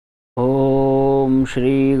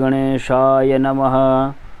श्री गणेशाय नमः।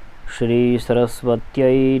 श्री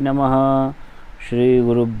सरस्वत्यै नमः। श्री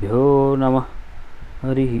गुरुभ्यो नमः।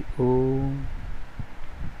 हरि ओम।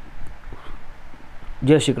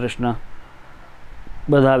 जय श्री कृष्ण।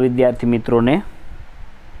 બધા વિદ્યાર્થી મિત્રોને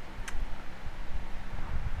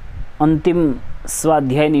અંતિમ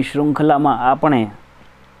સ્વાધ્યાયની શૃંખલામાં આપણે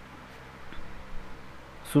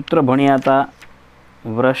સૂત્ર ભણ્યા હતા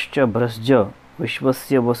વ્રશ્ચ ભ્રશ્ચ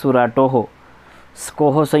વિશ્વસ્ય વસુરાટોઃ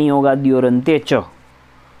સ્કોહ સંયોગાદ્યોરંતે ચ.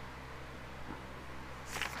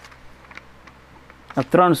 આ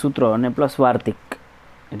 3 સૂત્રો અને પ્લસ વાર્તિક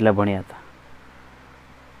એટલા ભણ્યા હતા.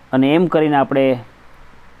 અને એમ કરીને આપણે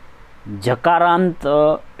જકારાંત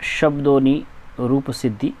શબ્દોની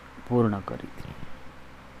રૂપસિદ્ધિ પૂર્ણ કરી હતી.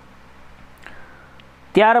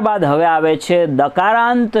 ત્યારબાદ હવે આવે છે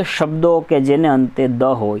દકારાંત શબ્દો કે જેને અંતે દ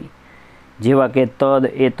હોય, જેવા કે તદ,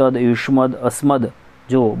 એતદ, યુષ્મદ, અસ્મદ.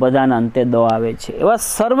 જો બધાના અંતે દ આવે છે એવા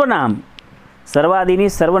સર્વનામ,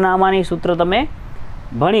 સર્વાદિની સર્વનામાની સૂત્ર તમે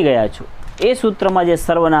ભણી ગયા છો. એ સૂત્રમાં જે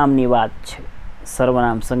સર્વનામની વાત છે,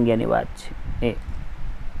 સર્વનામ સંજ્ઞાની વાત છે એ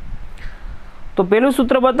તો પેલું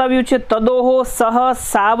સૂત્ર બતાવ્યું છે તદોહો સહ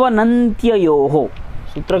સાવનંત્યયોહો.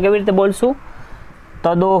 સૂત્ર કેવી રીતે બોલશું?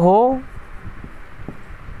 તદોહો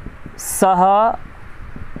સહ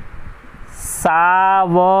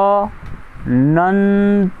સાવનંત્યયોહો.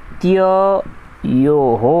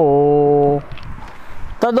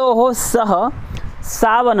 તદોહો સહ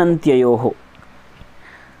સાવનંત્યયોહો.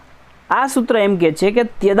 આ સૂત્ર એમ કે છે કે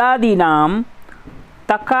ત્યદાદીનામ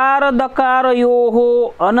તકાર દકારયોહો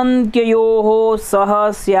અનંત્યયોહો સહ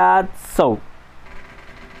સ્યાત સૌ.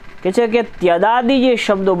 કે છે કે ત્યદાદી જે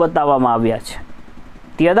શબ્દો બતાવવામાં આવ્યા છે,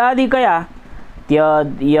 ત્યદાદી કયા? ત્યદ,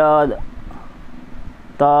 યદ,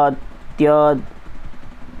 તદ, ત્યદ,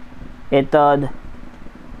 એતદ,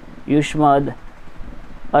 યુષ્મદ,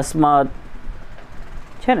 અસ્મદ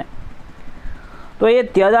છે ને. તો એ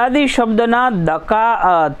ત્યદાદી શબ્દના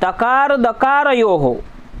તકાર દકારયોહો,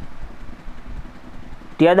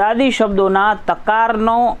 ત્યદાદી શબ્દોના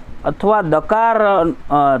તકારનો અથવા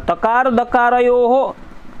તકાર દકારયોહો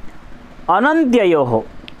અનંત્યયોહો.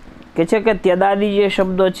 કે છે કે ત્યદાદી જે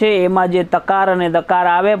શબ્દો છે એમાં જે તકાર અને દકાર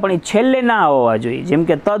આવે પણ એ છેલ્લે ના હોવા જોઈએ. જેમ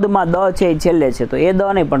કે તદમાં દ છે એ છેલ્લે છે, તો એ દ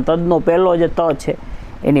નહીં પણ તદનો પહેલો જે ત છે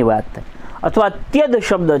એની વાત થાય. અથવા ત્યદ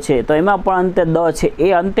શબ્દ છે તો એમાં પણ અંતે દ છે, એ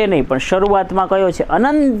અંતે નહીં પણ શરૂઆતમાં કયો છે?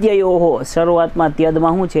 અનંત્યયોહો. શરૂઆતમાં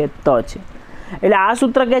ત્યદમાં શું છે? ત છે. એટલે આ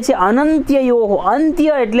સૂત્ર કહે છે અનંત્યયોહો.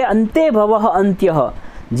 અંત્ય એટલે અંતે ભવઃ અંત્ય,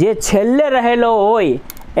 જે છેલ્લે રહેલો હોય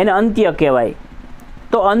એને અંત્ય કહેવાય.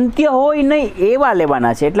 તો અંત્ય હોય નહીં એવા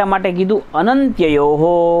લેવાના છે, એટલા માટે કીધું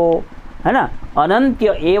અનંત્યયોહો, હે ને.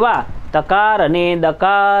 અનંત્ય એવા તકાર અને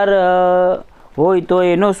દકાર હોય તો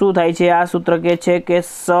એનો શું થાય છે? આ સૂત્ર કહે છે કે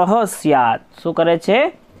સહ સ્યાત. શું કરે છે?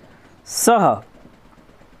 સહ,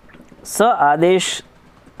 સ આદેશ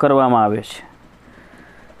કરવામાં આવે છે.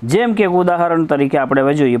 જેમ કે ઉદાહરણ તરીકે આપણે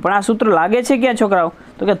હવે જોઈએ. પણ આ સૂત્ર લાગે છે ક્યાં છોકરાઓ?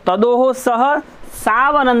 તો કે તદોહો સહ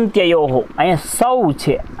સાવનંત્યયોહો. અહીંયા સૌ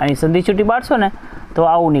છે, અહીં સંધિ છૂટી પાડશો ને તો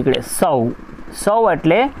આવું નીકળે સૌ. સૌ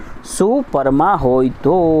એટલે શું? પરમાં હોય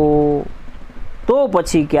તો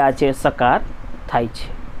પછી ક્યાં છે? સકાર થાય છે.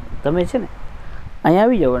 તમે છે ને અહીંયા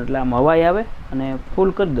આવી જાઓ એટલે આમ હવાઈ આવે અને ફૂલ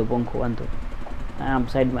કરી દો પંખો, વાંધો આમ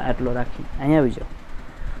સાઈડમાં આટલો રાખી અહીંયા આવી જાઓ.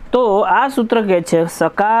 તો આ સૂત્ર કહે છે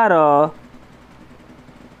સકાર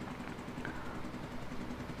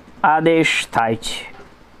આદેશ થાય છે.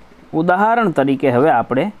 ઉદાહરણ તરીકે હવે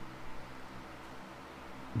આપણે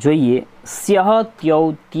જોઈએ સ્યહ, ત્યૌ,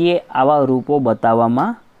 ત્યે આવા રૂપો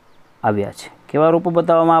બતાવવામાં આવ્યા છે. કેવા રૂપો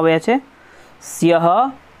બતાવવામાં આવ્યા છે? સ્યહ,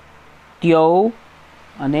 ત્યૌ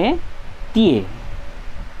અને ત્યે.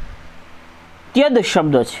 ત્યદ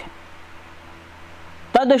શબ્દ છે.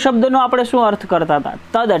 તદ શબ્દનો આપણે શું અર્થ કરતા હતા?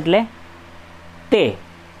 તદ એટલે તે.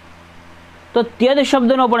 તો ત્યદ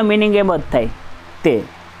શબ્દનો પણ મિનિંગ એમ જ થાય, તે.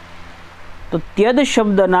 તો ત્યદ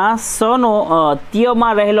શબ્દના સનો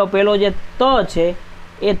ત્યમાં રહેલો પેલો જે ત છે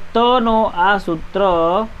એ તનો આ સૂત્ર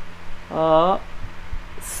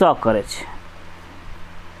સ કરે છે.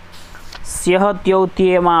 સ્યહ, ત્યૌ,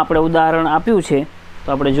 ત્યેમાં આપણે ઉદાહરણ આપ્યું છે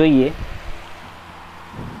તો આપણે જોઈએ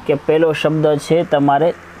કે પેલો શબ્દ છે તમારે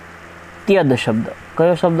ત્યદ શબ્દ.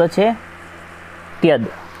 કયો શબ્દ છે? ત્યદ.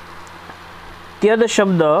 ત્યદ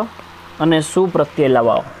શબ્દ અને સુ પ્રત્યય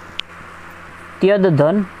લવાઓ. ત્યદ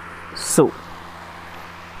ધન સુ.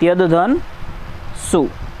 ત્યદ ધન સુ.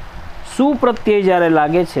 સુ પ્રત્યય જ્યારે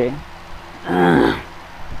લાગે છે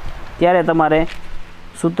ત્યારે તમારે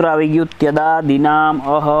સૂત્ર આવી ગયું ત્યદાદિનામ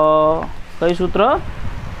અહ. કયું સૂત્ર?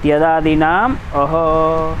 ત્યદાદિનામ અહ.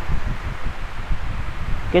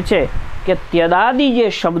 કે છે કે ત્યદાદી જે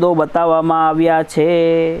શબ્દો બતાવવામાં આવ્યા છે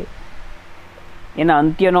એના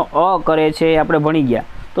અંત્યનો અ કરે છે એ આપણે ભણી ગયા.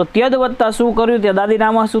 તો ત્યદ વત્તા શું કર્યું?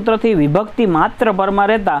 ત્યદાદિનામઃ સૂત્રથી વિભક્તિ માત્ર પરમાં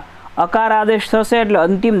રહેતા અકાર આદેશ થશે એટલે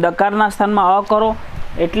અંતિમ દકારના સ્થાનમાં અ કરો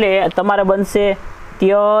એટલે તમારે બનશે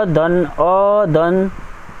ત્ય ધન અ ધન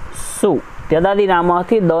સુ.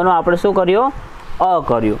 ત્યદાદિનામથી દનો આપણે શું કર્યો? અ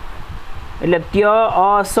કર્યો એટલે ત્ય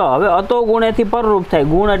અ સ. હવે અતો ગુણેથી પરરૂપ થાય.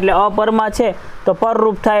 ગુણ એટલે અ પરમાં છે તો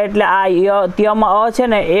પરરૂપ થાય એટલે આ ત્યમાં અ છે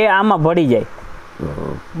ને એ આમાં ભળી જાય,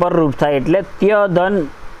 પરરૂપ થાય એટલે ત્ય ધન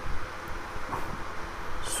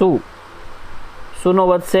સુ. સુનો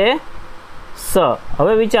વધશે સ.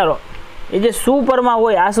 હવે વિચારો એ જે સુપરમાં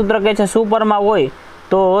હોય, આ સૂત્ર કહે છે સુપરમાં હોય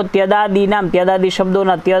તો ત્યદાદિનામ, ત્યદાદિ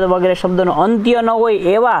શબ્દોના ત્યદ વગેરે શબ્દોનો અંત્ય ન હોય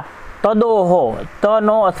એવા તદોહો,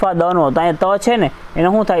 તનો અથવા દનો, તો અહીંયા ત છે ને એને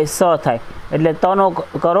શું થાય? સ થાય એટલે તનો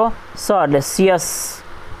કરો સ એટલે સ્યસ.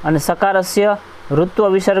 અને સકારસ્ય ઋત્વ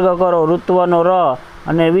વિસર્ગ કરો, ઋત્વનો ર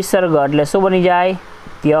અને વિસર્ગ એટલે શું બની જાય?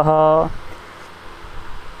 ત્યહ.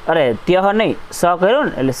 અરે ત્યહ નહીં, સ કર્યો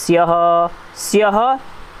ને એટલે સ્યહ સ્યહ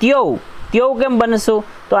ત્યૌ. ત્યૌ કેમ બનશું?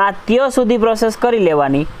 તો આ ત્ય સુધી પ્રોસેસ કરી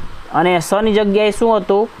લેવાની અને સની જગ્યાએ શું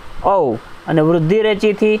હતું? ઔ. અને વૃદ્ધિ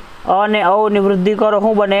રેચીથી અ અને ઔની વૃદ્ધિ કરો,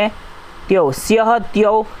 શું બને? ત્યૌ. સ્યહ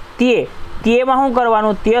ત્યૌ ત્યે. ત્યેમાં શું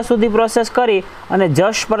કરવાનું? ત્ય સુધી પ્રોસેસ કરી અને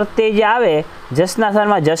જશ પ્રત્યય જે આવે, જશના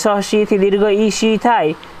સ્થાનમાં જશ શીથી દીર્ઘ ઈ શી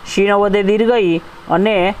થાય, શીનો વધે દીર્ઘ ઈ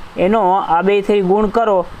અને એનો આ બે થઈ ગુણ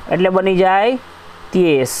કરો એટલે બની જાય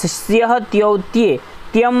ત્યે. સ્યહ ત્યૌ ત્યે.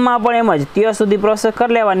 ત્યમમાં પણ એમ જ ત્ય સુધી પ્રોસેસ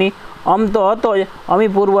કરી લેવાની. અમ તો હતો જ, અમી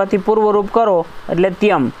પૂર્વથી પૂર્વરૂપ કરો એટલે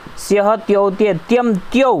ત્યમ. સ્યહ ત્યૌ ત્યે ત્યમ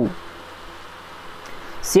ત્યૌ.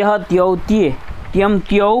 સ્યહ ત્યૌ ત્યે ત્યમ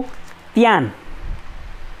ત્યૌ ત્યાન.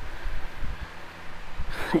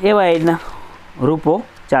 એવા એના રૂપો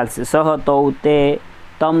ચાલશે. સહ તૌ તે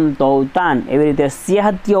તમ તૌ તાન. એવી રીતે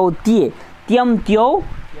સ્યહ ત્યૌ ત્યે ત્યમ ત્યૌ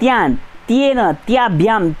ત્યાન. ત્યેન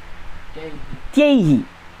ત્યાભ્યામ ત્યૈહિ.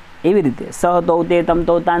 એવી રીતે સહ તૌ તે તમ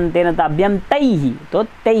તૌ તાન તેન તાભ્યામ તૈહિ તો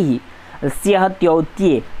તૈહિ. સ્યહ ત્યૌ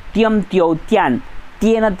ત્યે ત્યમ ત્યૌ ત્યાન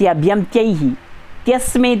ત્યેન ત્યાભ્યામ ત્યૈહિ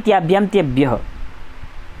ત્યસ્મૈ ત્યાભ્યામ તેભ્યઃ.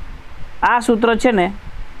 આ સૂત્ર છે ને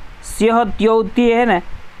સ્યહ ત્યૌ ત્યે હે ને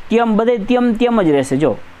ત્યમ બધે ત્યમ ત્યમ જ રહેશે.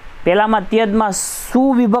 જો પહેલામાં ત્યદમાં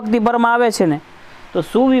સુવિભક્તિ પરમાં આવે છે ને તો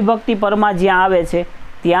સુવિભક્તિ પરમાં જ્યાં આવે છે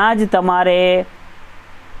ત્યાં જ તમારે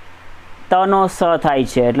તનો સ થાય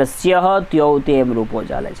છે એટલે સ્યહ ત્યૌ તે એમ રૂપો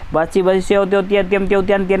ચાલે છે. પછી સ્યહ ત્યૌ ત્ય ત્યમ ત્યૌ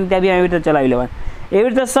ત્યાન ત્યન ત્યાં એવી રીતે ચલાવી લેવાનું. એવી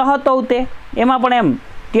રીતે સહ તૌ તે એમાં પણ એમ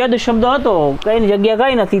ત્યદ શબ્દ હતો, કઈની જગ્યા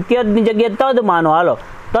કઈ નથી, ત્યદની જગ્યાએ તદ માનો. હાલો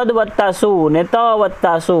તદ વત્તા સુ ને ત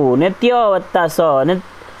વત્તા સુ ને ત્ય વત્તા સ ને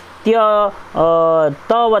ત્ય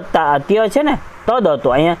ત વત્તા ત્ય છે ને તદ હતો,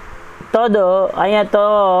 અહીંયા તદ,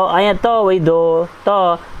 અહીંયા ત વૈધો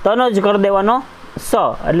તનો જ કરી દેવાનો સ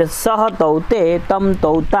એટલે સહ તૌ તે તમ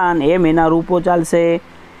તૌ તાન એમ એના રૂપો ચાલશે.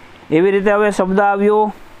 એવી રીતે હવે શબ્દ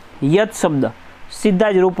આવ્યો યદ શબ્દ.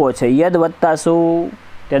 સીધા જ રૂપો છે. યદ વત્તા સુ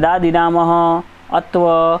ત્યદાદિનામઃ અત્વ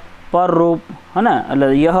પરરૂપ હે ને એટલે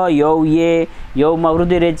યહ યૌ યે. યૌમાં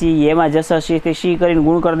વૃદ્ધિ રેચી, એમાં જશ શીથી શી કરીને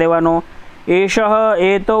ગુણ કરી દેવાનો. એષઃ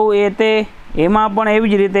એતૌ એતે. એમાં પણ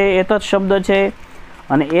એવી જ રીતે એતત શબ્દ છે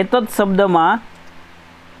અને એતત શબ્દમાં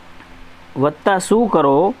વત્તા શું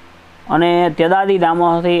કરો અને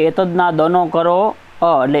ત્યદાદિનામથી એતદના દનો કરો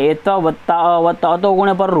અ એટલે એત વત્તા અ વત્તા અતો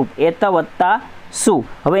ગુણે પરરૂપ એત વત્તા સુ.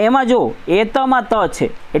 હવે એમાં જો એતમાં ત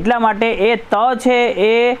છે એટલા માટે એ ત છે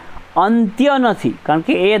એ અંત્ય નથી, કારણ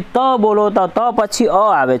કે એ ત બોલો તો ત પછી અ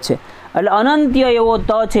આવે છે એટલે અનંત્ય એવો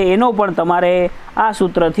ત છે. એનો પણ તમારે આ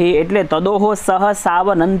સૂત્રથી એટલે તદોહો સહ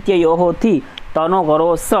સાવનંત્યયોથી તનો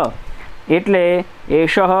કરો સ એટલે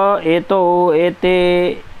એષઃ એતો એતે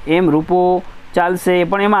એમ રૂપો ચાલશે.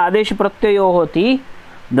 પણ એમાં આદેશ પ્રત્યયોથી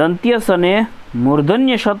દંત્યસને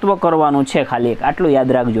મૂર્ધન્ય સત્વ કરવાનું છે. ખાલી એક આટલું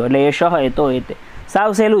યાદ રાખજો. એટલે એષઃ એતો એતે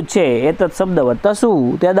સાવ સહેલું જ છે. એતત શબ્દ વત્તા સુ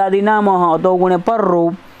ત્યદાદિનામઃ અતો ગુણે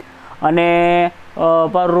પરરૂપ અને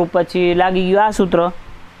પરરૂપ પછી લાગી ગયું આ સૂત્ર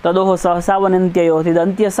તદોહો સહસાવનંત્યયોથી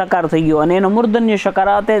અંત્ય સકાર થઈ ગયો અને એનો મૂર્ધન્ય સકાર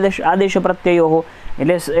આદેશ પ્રત્યયો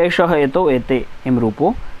એટલે એષઃ એતો એતે એમ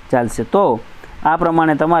રૂપો ચાલશે. તો આ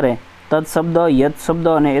પ્રમાણે તમારે તદ શબ્દ, યદ શબ્દ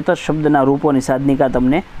અને એતત શબ્દના રૂપોની સાધનિકા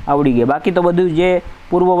તમને આવડી ગઈ. બાકી તો બધું જે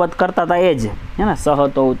પૂર્વવત કરતા હતા એ જ હે ને. સહ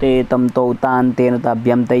તૌ તે તમ તૌ તાન તેન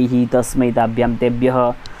તાભ્યામ તૈહિ તસ્મૈ તાભ્યામ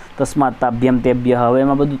તેભ્યઃ તસ્માત તાભ્યામ તેભ્યઃ. હવે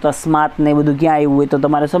એમાં બધું તસ્માત ને બધું ક્યાં આવ્યું હોય તો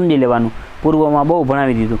તમારે સમજી લેવાનું. પૂર્વમાં બહુ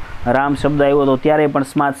ભણાવી દીધું. રામ શબ્દ આવ્યો તો ત્યારે પણ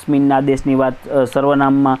સ્માત સ્મિન આદેશની વાત,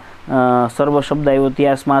 સર્વનામમાં સર્વ શબ્દ આવ્યો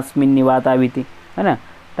ત્યાં સ્માત સ્મિનની વાત આવી હતી હે ને.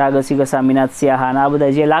 તાગસી ગસામીનાથ સ્યાહા આ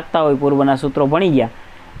બધા જે લાગતા હોય પૂર્વના સૂત્રો ભણી ગયા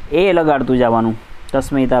એ લગાડતું જવાનું.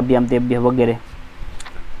 તસ્મૈ તાભ્યામ તેભ્ય વગેરે.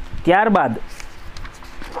 ત્યારબાદ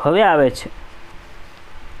હવે આવે છે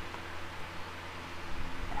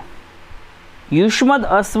યુષ્મદ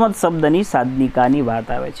અસ્મદ શબ્દની સાધનિકાની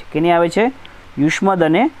વાત આવે છે. કેની આવે છે? યુષ્મદ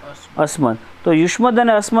અને અસ્મદ. તો યુષ્મદ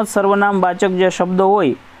અને અસ્મદ સર્વનામ વાચક જે શબ્દો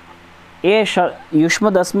હોય એ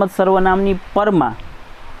યુષ્મદ અસ્મદ સર્વનામની પરમાં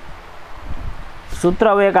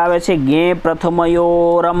સૂત્ર હવે એક આવે છે ગે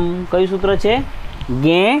પ્રથમયોરમ. કયું સૂત્ર છે?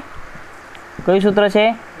 ગે. કયું સૂત્ર છે?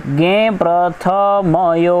 ગે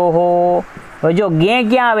પ્રથમયોહો. હવે જો ગે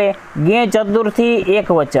ક્યાં આવે? ગે ચતુર્થી એક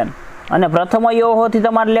વચન અને પ્રથમયોહોથી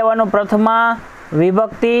તમારે લેવાનું પ્રથમા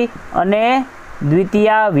વિભક્તિ અને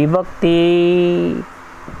દ્વિતીયા વિભક્તિ.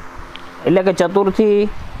 એટલે કે ચતુર્થી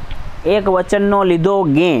એક વચનનો લીધો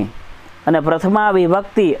ગે અને પ્રથમા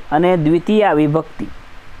વિભક્તિ અને દ્વિતીયા વિભક્તિ.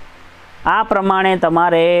 આ પ્રમાણે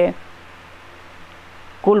તમારે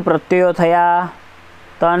કુલ પ્રત્યયો થયા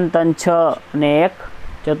 3 3 6 અને 1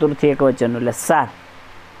 ચતુર્થી એક વચન એટલે 7.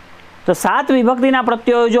 તો 7 વિભક્તિના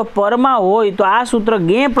પ્રત્યયો જો પરમાં હોય તો આ સૂત્ર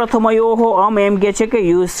ગે પ્રથમયોહો એમ કહે છે કે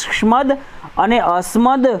યુષ્મદ અને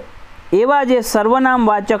અસ્મદ એવા જે સર્વનામ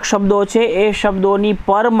વાચક શબ્દો છે એ શબ્દોની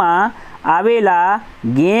પરમાં આવેલા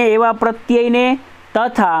ગે એવા પ્રત્યયને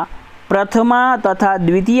તથા પ્રથમા તથા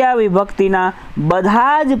દ્વિતીયા વિભક્તિના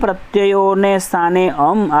બધા જ પ્રત્યયોને સ્થાને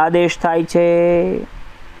આદેશ થાય છે.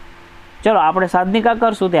 ચલો આપણે સાધનિકા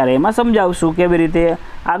કરશું ત્યારે એમાં સમજાવશું કેવી રીતે.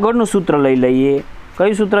 આગળનું સૂત્ર લઈ લઈએ.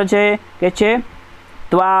 કયું સૂત્ર છે? કે છે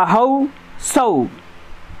ત્વાહૌ સૌ.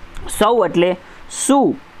 સૌ એટલે શું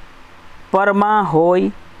પરમાં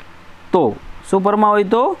હોય તો. શું પરમાં હોય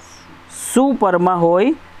તો? શું પરમાં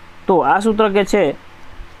હોય તો. આ સૂત્ર કે છે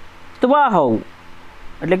ત્વાહૌ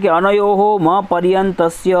એટલે કે અનયોહો મ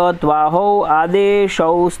પર્યંતસ્ય ત્વાહૌ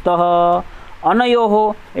આદેશૌ સ્તઃ. અનયોહો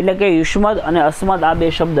એટલે કે યુષ્મદ અને અસ્મદ આ બે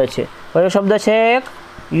શબ્દ છે. કયો શબ્દ છે? એક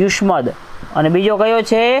યુષ્મદ અને બીજો કયો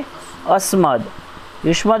છે? અસ્મદ.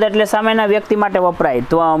 યુષ્મદ એટલે સામેના વ્યક્તિ માટે વપરાય,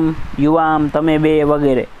 ત્વમ, યુવામ, તમે બે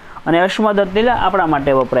વગેરે. અને અસ્મદ એટલે આપણા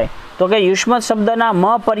માટે વપરાય. તો કે યુષ્મદ શબ્દના મ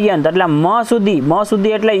પર્યંત એટલે મ સુધી. મ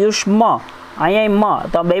સુધી એટલે યુષ્મ. અહીંયા મ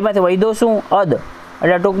તો બેમાંથી વૈધો શું? અદ.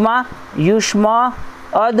 એટલે ટૂંકમાં યુષ્મ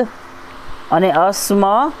અદ અને અસ્મ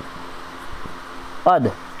અદ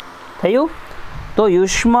થયું. તો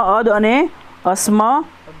યુષ્મ અદ અને અસ્મ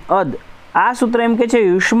અદ. આ સૂત્ર એમ કે છે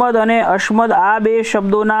યુષ્મદ અને અસ્મદ આ બે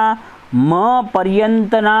શબ્દોના મ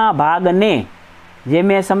પર્યંતના ભાગને, જે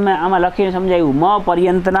મેં આમાં લખીને સમજાવ્યું, મ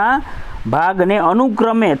પર્યંતના ભાગને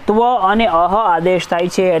અનુક્રમે ત્વ અને અહ આદેશ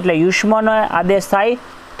થાય છે. એટલે યુષ્મનો આદેશ થાય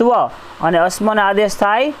ત્વ અને અસ્મનો આદેશ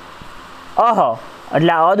થાય અહ.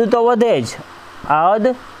 એટલે આ અદ તો વધે જ. આ અદ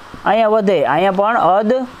અહીંયા વધે, અહીંયા પણ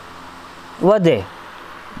અદ વધે.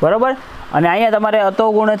 બરાબર. અને અહીંયા તમારે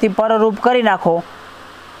અતો ગુણથી પરરૂપ કરી નાખો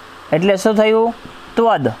એટલે શું થયું?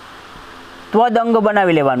 ત્વદ. ત્વદ અંગ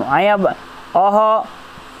બનાવી લેવાનું. અહીંયા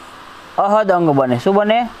અહદ અંગ બને. શું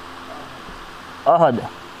બને? અહદ.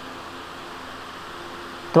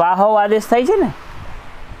 ત્વાહવ આદેશ થાય છે ને,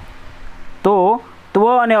 તો ત્વ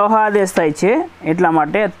અને અહ આદેશ થાય છે એટલા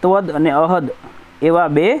માટે ત્વદ અને અહદ એવા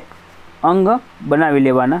બે અંગ બનાવી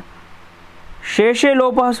લેવાના. શેષે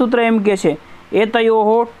લોપઃ સૂત્ર એમ કે છે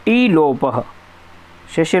એતયોહો ટી લોપઃ.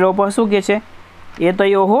 શેષે લોપઃ શું કે છે?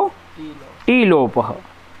 એતયોહો ટી લોપઃ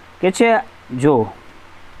કે છે. જો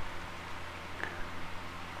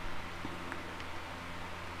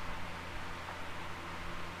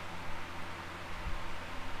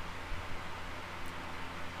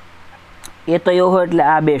એતયોહો એટલે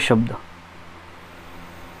આ બે શબ્દ.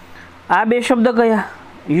 આ બે શબ્દ કયા?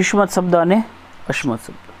 યુષ્મદ શબ્દ અને અસ્મદ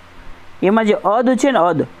શબ્દ. એમાં જે અદ છે ને,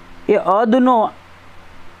 અદ, એ અદનો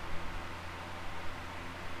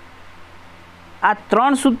આ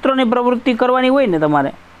 3 સૂત્રની પ્રવૃત્તિ કરવાની હોય ને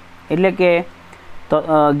તમારે, એટલે કે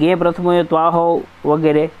ગે પ્રથમયો ત્વાહો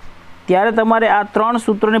વગેરે, ત્યારે તમારે આ 3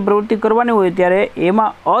 સૂત્રોની પ્રવૃત્તિ કરવાની હોય ત્યારે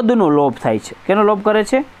એમાં અદનો લોપ થાય છે. કેનો લોપ કરે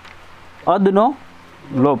છે? અદનો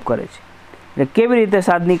લોપ કરે છે. એટલે કેવી રીતે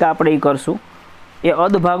સાધનિકા આપણે એ કરશું? એ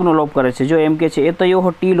અદ ભાગનો લોપ કરે છે. જો એમ કે છે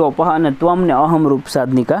એતયોહો ટી લોપ અને ત્વમને અહમ રૂપ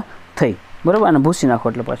સાધનિકા થઈ. બરાબર. અને ભૂસી નાખો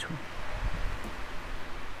એટલે પાછું.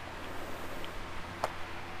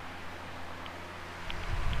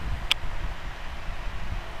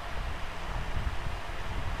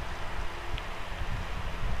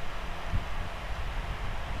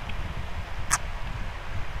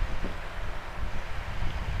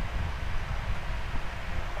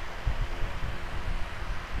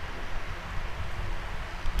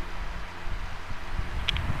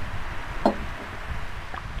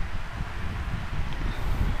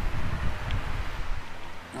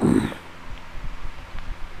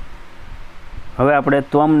 હવે આપણે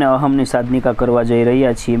ત્વમ ને અહમની સાધનિકા કરવા જઈ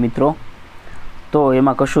રહ્યા છીએ મિત્રો. તો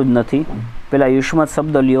એમાં કશું જ નથી. પહેલાં યુષ્મદ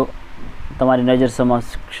શબ્દ લ્યો, તમારી નજર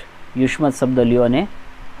સમક્ષ યુષ્મદ શબ્દ લ્યો અને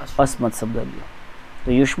અસ્મદ શબ્દ લ્યો. તો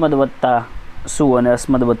યુષ્મદ વત્તા સુ અને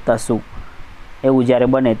અસ્મદ વત્તા સુ એવું જ્યારે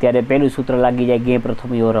બને ત્યારે પહેલું સૂત્ર લાગી જાય ગે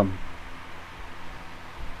પ્રથમયોરમ.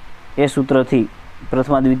 એ સૂત્રથી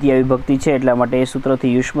પ્રથમા દ્વિતીય વિભક્તિ છે એટલા માટે એ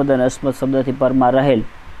સૂત્રથી યુષ્મદ અને અસ્મદ શબ્દથી પરમાં રહેલ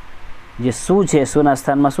જે સુ છે સુના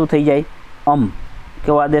સ્થાનમાં શું થઈ જાય? અમ.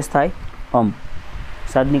 કેવો આદેશ થાય? અમ.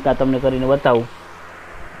 સાધનિકા તમને કરીને બતાવું.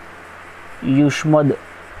 યુષ્મદ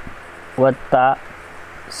વત્તા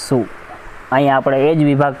સુ. અહીંયા આપણે એ જ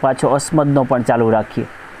વિભાગ પાછો અસ્મદનો પણ ચાલુ રાખીએ.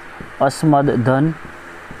 અસ્મદ ધન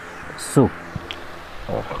સુ.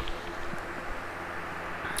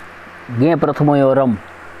 ગે પ્રથમયોરમ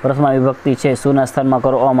પ્રથમા વિભક્તિ છે સુના સ્થાનમાં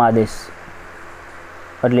કરો અમ આદેશ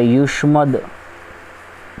એટલે યુષ્મદ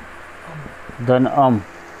ધન અમ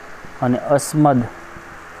અને અસ્મદ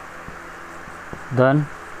ધન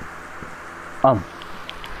અમ.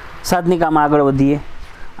 સાધનિકામાં આગળ વધીએ.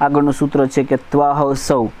 આગળનું સૂત્ર છે કે ત્વાહ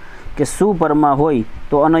સૌ કે સુ પરમાં હોય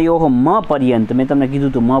તો અનયોહ મ પર્યંત. મેં તમને કીધું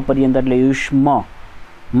હતું મ પર્યંત એટલે યુષ્મ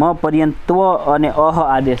મ પર્યંત ત્વ અને અહ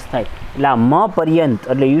આદેશ થાય એટલે આ મ પર્યંત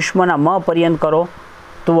એટલે યુષ્મના મ પર્યંત કરો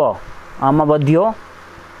ત્વ. આમાં વધ્યો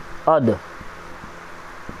અદ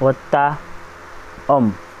વત્તા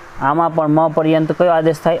અમ. આમાં પણ મ પર્યંત કયો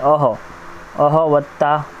આદેશ થાય? અહ. અહ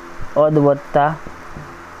વત્તા અદ વત્તા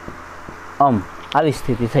અમ. આવી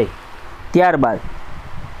સ્થિતિ થઈ. ત્યારબાદ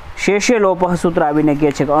શેષે લોપઃ સૂત્ર આવીને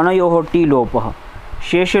કહે છે કે અનયોહ ટી લોપઃ.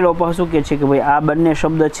 શેષે લોપઃ શું કહે છે કે ભાઈ આ બંને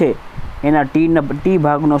શબ્દ છે એના ટી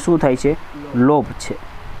ભાગનો શું થાય છે? લોપ છે.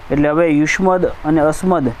 એટલે હવે યુષ્મદ અને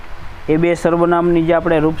અસ્મદ એ બે સર્વનામની જે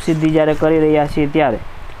આપણે રૂપસિદ્ધિ જ્યારે કરી રહ્યા છીએ ત્યારે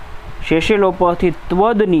શેષે લોપથી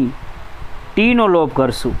ત્વદની ટીનો લોપ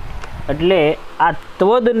કરશું. એટલે આ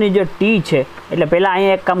ત્વદની જે ટી છે એટલે પહેલાં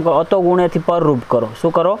અહીંયા એક કામ કરો, અતો ગુણેથી પરરૂપ કરો.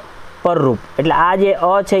 શું કરો? પરરૂપ. એટલે આ જે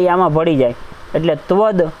અ છે એ આમાં ભળી જાય એટલે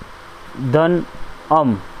ત્વદ ધન અમ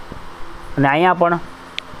અને અહીંયા પણ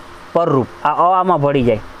પરરૂપ આ અ આમાં ભળી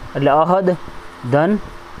જાય એટલે અહદ ધન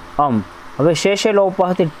અમ. હવે શેષે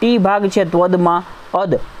લોપથી ટી ભાગ છે ત્વદમાં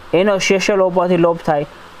અદ એનો શેષે લોપથી લોપ થાય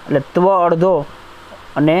એટલે ત્વ અડધો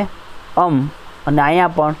અને અમ અને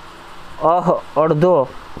અહીંયા પણ અહ અડધો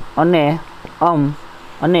અને અમ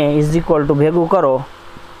અને ઇઝ ઇક્વલ ટુ ભેગું કરો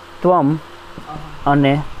ત્વમ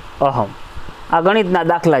અને અહમ. આ ગણિતના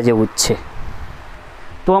દાખલા જેવું જ છે.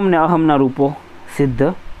 ત્વમ ને અહમના રૂપો સિદ્ધ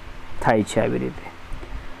થાય છે આવી રીતે.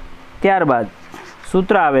 ત્યારબાદ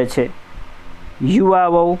સૂત્ર આવે છે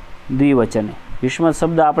યુવાવૌ દ્વિવચને. યુષ્મદ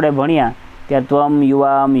શબ્દ આપણે ભણ્યા ત્યાં ત્વમ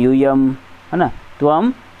યુવામ યુયમ હે ને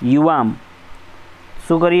ત્વમ યુવામ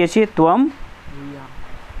શું કરીએ છીએ? ત્વમ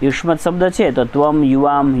યુષ્મદ શબ્દ છે તો ત્વમ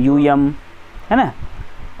યુવામ યુયમ હે ને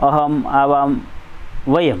અહમ આવામ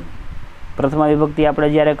વયમ. પ્રથમા વિભક્તિ આપણે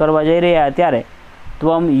જ્યારે કરવા જઈ રહ્યા ત્યારે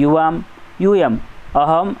ત્વમ યુવામ યુયમ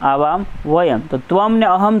અહમ આવામ વયમ. તો ત્વમ ને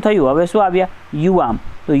અહમ થયું. હવે શું આવ્યા? યુવામ.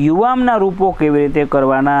 તો યુવામના રૂપો કેવી રીતે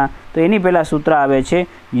કરવાના? તો એની પહેલાં સૂત્ર આવે છે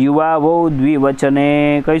યુવાવૌ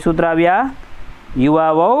દ્વિવચને. કઈ સૂત્ર આવ્યા?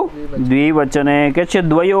 યુવાવૌ દ્વિવચને કે છે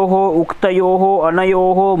દ્વયોઃ ઉક્તયોઃ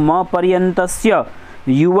અનયોઃ મ પર્યંતસ્ય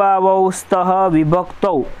યુવાવૌ સ્તઃ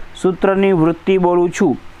વિભક્તૌ. સૂત્રની વૃત્તિ બોલું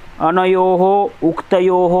છું. અનયોઃ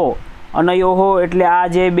ઉક્તયોઃ. અનયોઃ એટલે આ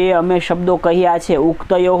જે બે અમે શબ્દો કહ્યા છે.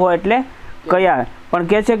 ઉક્તયોઃ એટલે કયા? પણ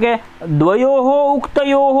કહે છે કે દ્વયોઃ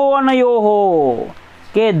ઉક્તયોઃ અનયોઃ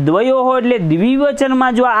કે દ્વયોઃ એટલે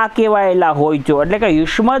દ્વિવચનમાં જો આ કહેવાયેલા હોય તો એટલે કે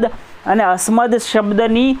યુષ્મદ અને અસ્મદ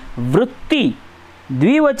શબ્દની વૃત્તિ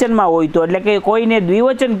દ્વિવચનમાં હોય તો એટલે કે કોઈને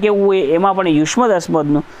દ્વિવચન કેવું હોય એમાં પણ યુષ્મદ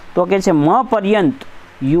અસ્મદનું તો કે છે મ પર્યંત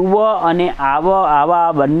યુવ અને આવા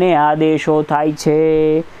બંને આદેશો થાય છે.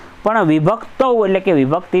 પણ વિભક્તો એટલે કે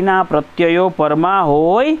વિભક્તિના પ્રત્યયો પરમાં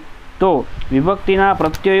હોય તો વિભક્તિના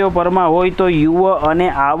પ્રત્યયો પરમાં હોય તો યુવ અને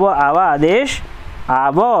આવા આદેશ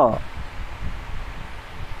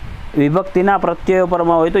વિભક્તિના પ્રત્યયો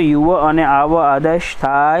પરમાં હોય તો યુવ અને આદેશ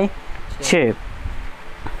થાય છે.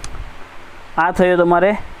 આ થયો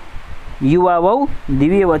તમારે યુવાવૌ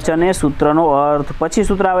દ્વિવચને સૂત્રનો અર્થ. પછી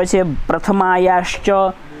સૂત્ર આવે છે પ્રથમાયાશ્ચ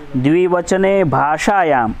દ્વિવચને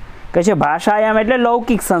ભાષાયામ. કે છે ભાષાયામ એટલે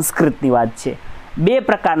લૌકિક સંસ્કૃતની વાત છે. બે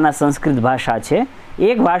પ્રકારના સંસ્કૃત ભાષા છે.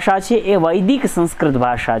 એક ભાષા છે એ વૈદિક સંસ્કૃત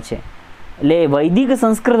ભાષા છે. એટલે વૈદિક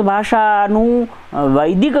સંસ્કૃત ભાષાનું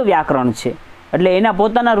વૈદિક વ્યાકરણ છે એટલે એના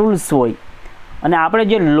પોતાના રૂલ્સ હોય. અને આપણે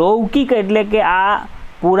જે લૌકિક એટલે કે આ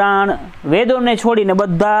પુરાણ વેદોને છોડીને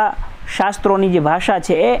બધા શાસ્ત્રોની જે ભાષા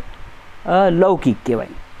છે એ લૌકિક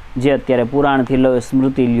કહેવાય. જે અત્યારે પુરાણથી લો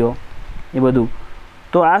સ્મૃતિ લ્યો એ બધું.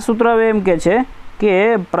 તો આ સૂત્ર એમ કે છે કે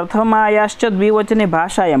પ્રથમાયાશ્ચ દ્વિવચને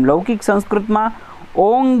ભાષાયામ લૌકિક સંસ્કૃતમાં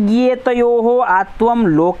ઓંગ્યેતયોઃ આત્વમ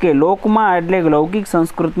લોકે. લોકમાં એટલે લૌકિક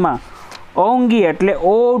સંસ્કૃતમાં ઓંગી એટલે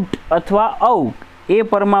ઓટ અથવા ઔ એ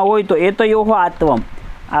પરમાં હોય તો એતયોઃ આત્વમ.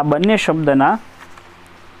 આ બંને શબ્દના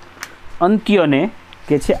અંત્યને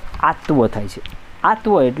કે છે આત્વ થાય છે.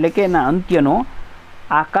 આત્વ એટલે કે એના અંત્યનો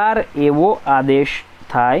આકાર એવો આદેશ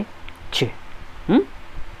થાય છે.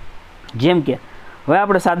 જેમ કે હવે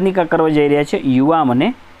આપણે સાધનિકા કરવા જઈ રહ્યા છીએ યુવામ અને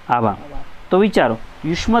આવામ. તો વિચારો,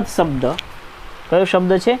 યુષ્મદ શબ્દ કયો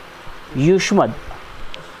શબ્દ છે? યુષ્મદ.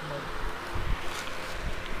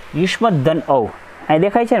 યુષ્મદ ધન ઔ અહીં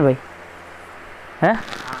દેખાય છે ને ભાઈ? હે,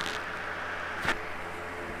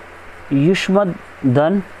 યુષ્મદ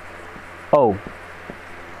ધન ઔ.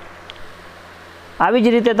 આવી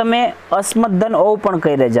જ રીતે તમે અસ્મદ ધન ઔ પણ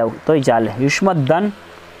કરી જાઓ તોય ચાલે. યુષ્મદ ધન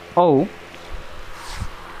ઔ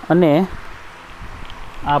અને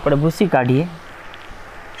આપણે ભૂસી કાઢીએ.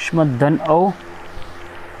 યુષ્મદ ધન ઔ,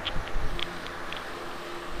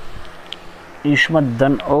 યુષ્મદ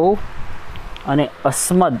ધન ઔ અને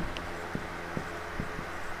અસ્મદ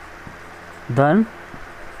ધન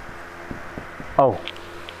ઔ.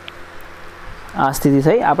 આ સ્થિતિ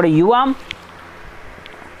થઈ. આપણે યુવામ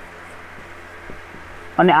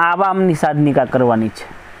અને આવામની સાધનિકા કરવાની છે.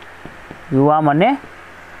 યુવામ અને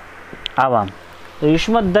આવામ. તો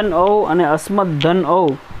યુષ્મદ ધન ઔ અને અસ્મદ ધન ઔ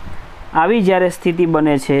આવી જ્યારે સ્થિતિ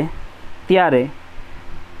બને છે ત્યારે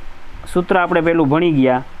સૂત્ર આપણે પહેલું ભણી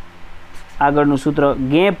ગયા. આગળનું સૂત્ર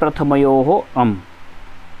ગે પ્રથમયોહો અમ.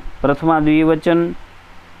 પ્રથમા દ્વિવચન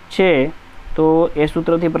છે તો એ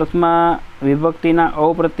સૂત્રથી પ્રથમા વિભક્તિના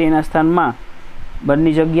ઔ પ્રત્યયના સ્થાનમાં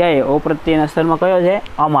બંને જગ્યાએ ઔ પ્રત્યયના સ્થાનમાં કયો છે?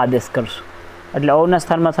 અમ આદેશ કરશું. એટલે ઔના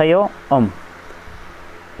સ્થાનમાં થયો અમ.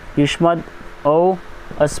 યુષ્મદ ઔ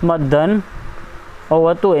અસ્મદ ધન ઔ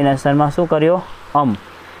હતું એના સ્થાનમાં શું કર્યો? અમ.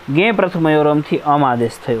 ગે પ્રથમયોરમથી અમ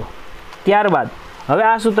આદેશ થયો. ત્યારબાદ હવે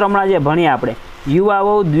આ સૂત્ર હમણાં જે ભણ્યા આપણે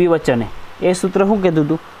યુવાઓ દ્વિવચને, એ સૂત્ર શું કીધું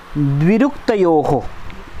હતું? દ્વિરુક્તયોહો.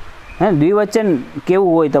 હે, દ્વિવચન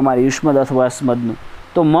કેવું હોય તમારે યુષ્મદ અથવા અસ્મદનું?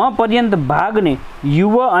 તો મ પર્યંત ભાગને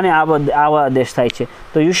યુવ અને આવા આદેશ થાય છે.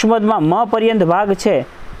 તો યુષ્મદમાં મ પર્યંત ભાગ છે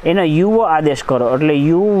એનો યુવ આદેશ કરો એટલે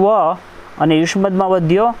યુવ, અને યુષ્મદમાં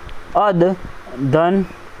વધ્યો અદ ધન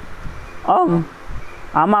અમ.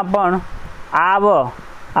 આમાં પણ આવ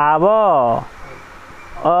આવ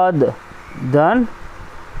અદ ધન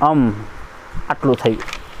અમ આટલું થયું.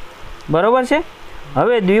 બરાબર છે.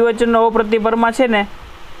 હવે દ્વિવચનનો અપ્રતિપરમાં છે ને,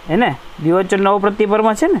 એને દ્વિવચનનો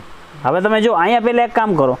અપ્રતિપરમાં છે ને. હવે તમે જો અહીંયા પહેલાં એક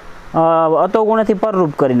કામ કરો, અતો ગુણથી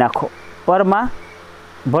પરરૂપ કરી નાખો, પરમાં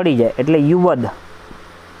ભળી જાય એટલે યુવદ.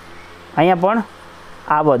 અહીંયા પણ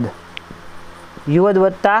આવદ, યુવદ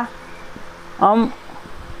વત્તા અમ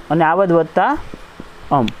અને આવદ વત્તા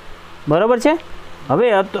અમ. બરાબર છે. હવે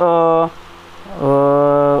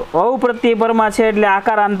ઔ પ્રત્યયપરમાં છે એટલે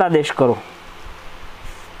આકારાંતાદેશ કરો.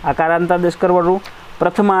 આકારાંતાદેશ કરવાનું.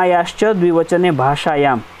 પ્રથમાયાશ્ચ દ્વિવચને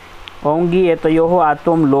ભાષાયામ ઔંગી એતયોહો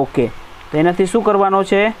આત્મ લોકે. તો એનાથી શું કરવાનો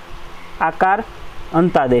છે? આકાર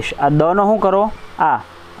અંતાદેશ. આ દનો શું કરો? આ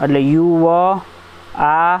એટલે યુવ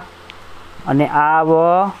આ અને આવ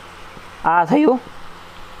આ થયું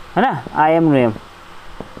હે ને, આ એમનું એમ.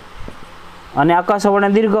 અને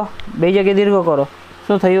અકસ્વર્ણ દીર્ઘ, બે જગ્યાએ દીર્ઘ કરો.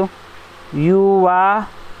 શું થયું? યુવા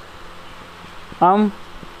અમ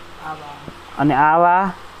અને આવા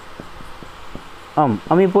અમ.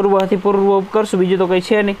 અમી પૂર્વથી પૂર્વ કરશું, બીજું તો કંઈ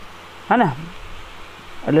છે નહીં હે ને.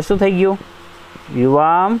 એટલે શું થઈ ગયું?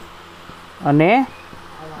 યુવામ અને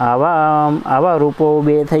આવામ. આવા રૂપો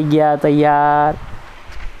બે થઈ ગયા તૈયાર.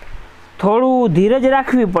 થોડું ધીરજ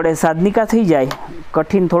રાખવી પડે, સાધનિકા થઈ જાય.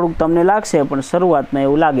 કઠિન થોડુંક તમને લાગશે પણ શરૂઆતમાં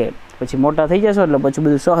એવું લાગે, પછી મોટા થઈ જશો એટલે પછી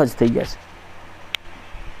બધું સહજ થઈ જશે.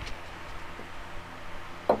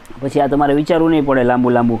 પછી આ તમારે વિચારવું નહીં પડે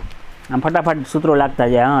લાંબુ લાંબુ, આમ ફટાફટ સૂત્રો લાગતા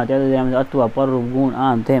જાય. હા, ત્યારે અથવા પરરૂપ ગુણ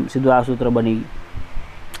આમ તેમ સીધું આ સૂત્ર બની ગયું.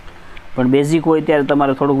 પણ બેઝિક હોય ત્યારે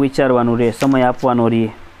તમારે થોડુંક વિચારવાનું રહે, સમય આપવાનો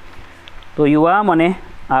રહે. તો યુવામ અને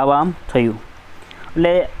આવામ થયું.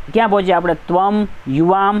 એટલે ક્યાં પહોંચ્યા આપણે? ત્વમ,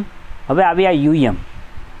 યુવામ. હવે આવ્યા યુયમ.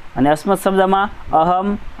 અને અસ્મદ શબ્દમાં અહમ,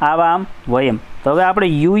 આવામ, વયમ. તો હવે આપણે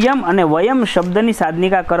યુયમ અને વયમ શબ્દની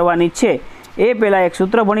સાધનિકા કરવાની છે. એ પહેલાં એક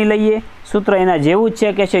સૂત્ર ભણી લઈએ. સૂત્ર એના જેવું જ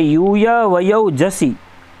છે કે છે યુય વયૌ જસી.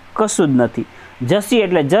 કશું જ નથી. જસી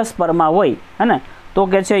એટલે જસ પરમાં હોય હે ને. તો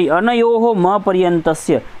કે છે અનયોહો મ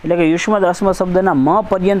પર્યંતસ્ય, એટલે કે યુષ્મદ અસ્મદ શબ્દના મ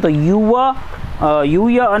પર્યંત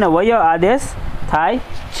યુય અને વય આદેશ થાય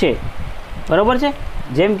છે. બરાબર છે.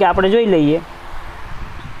 જેમ કે આપણે જોઈ લઈએ,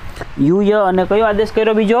 યુય અને કયો આદેશ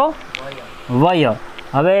કર્યો? બીજો વય.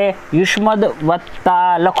 હવે યુષ્મદ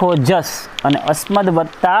વત્તા લખો જસ અને અસ્મદ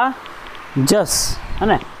વત્તા જસ હે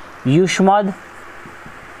ને. યુષ્મદ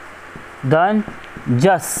ધન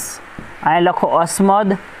જસ. અહીં લખો અસ્મદ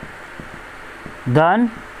ધન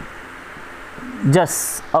જસ.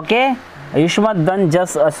 ઓકે. યુષ્મદ ધન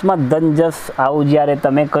જસ અસ્મદ ધન જસ આવું જ્યારે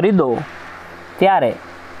તમે કરી દો ત્યારે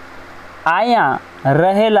અહીંયા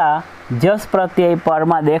રહેલા જસ પ્રત્યય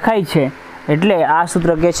પરમાં દેખાય છે એટલે આ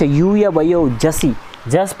સૂત્ર કહે છે યુય વયો જસી.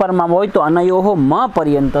 જસ પરમાં હોય તો અનયોહો મ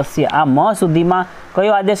પર્યંતસ્ય. આ મ સુધીમાં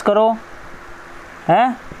કયો આદેશ કરો? હે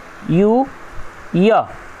યુ ય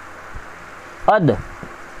અદ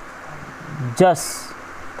જસ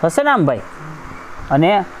થશે ને આમ ભાઈ.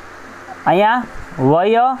 અને અહીંયા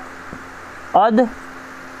વય અદ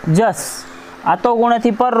જસ આ તો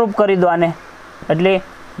ગુણથી પરરૂપ કરી દો આને એટલે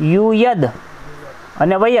યુ યદ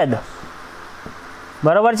અને વયદ.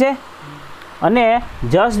 બરાબર છે. અને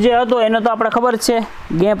જસ જે હતો એનો તો આપણે ખબર છે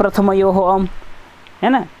ગે પ્રથમ યોહો અમ હે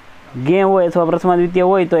ને. ગે હોય અથવા પ્રથમા દ્વિતીય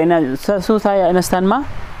હોય તો એના શું થાય? એના સ્થાનમાં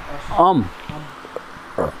અમ.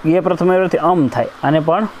 ગે પ્રથમ યોથી અમ થાય અને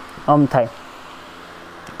પણ અમ થાય.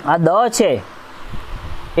 આ દ છે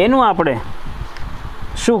એનું આપણે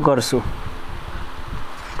શું કરશું?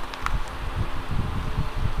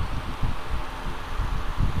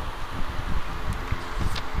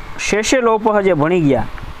 શેષે લોપ જે ભણી ગયા,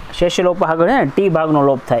 શેષે લોપ આગળ હે ટી ભાગનો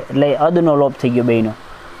લોપ થાય એટલે અદનો લોપ થઈ ગયો બેયનો.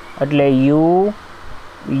 એટલે યુ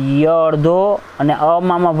ય અડધો અને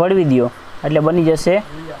અમામાં ભળવી દો એટલે બની જશે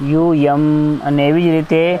યુ યમ. અને એવી જ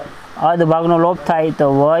રીતે અધ ભાગનો લોપ થાય તો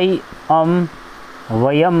વય અમ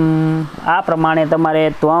વયમ. આ પ્રમાણે તમારે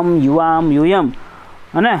ત્વમ યુવામ યુયમ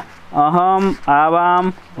અને અહમ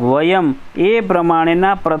આવામ વયમ એ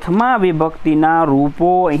પ્રમાણેના પ્રથમા વિભક્તિના રૂપો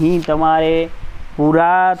અહીં તમારે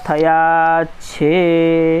પૂરા થયા છે.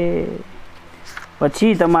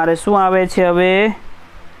 પછી તમારે શું આવે છે? હવે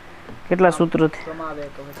કેટલા સૂત્રો?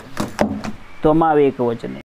 તમાવે એકવચન.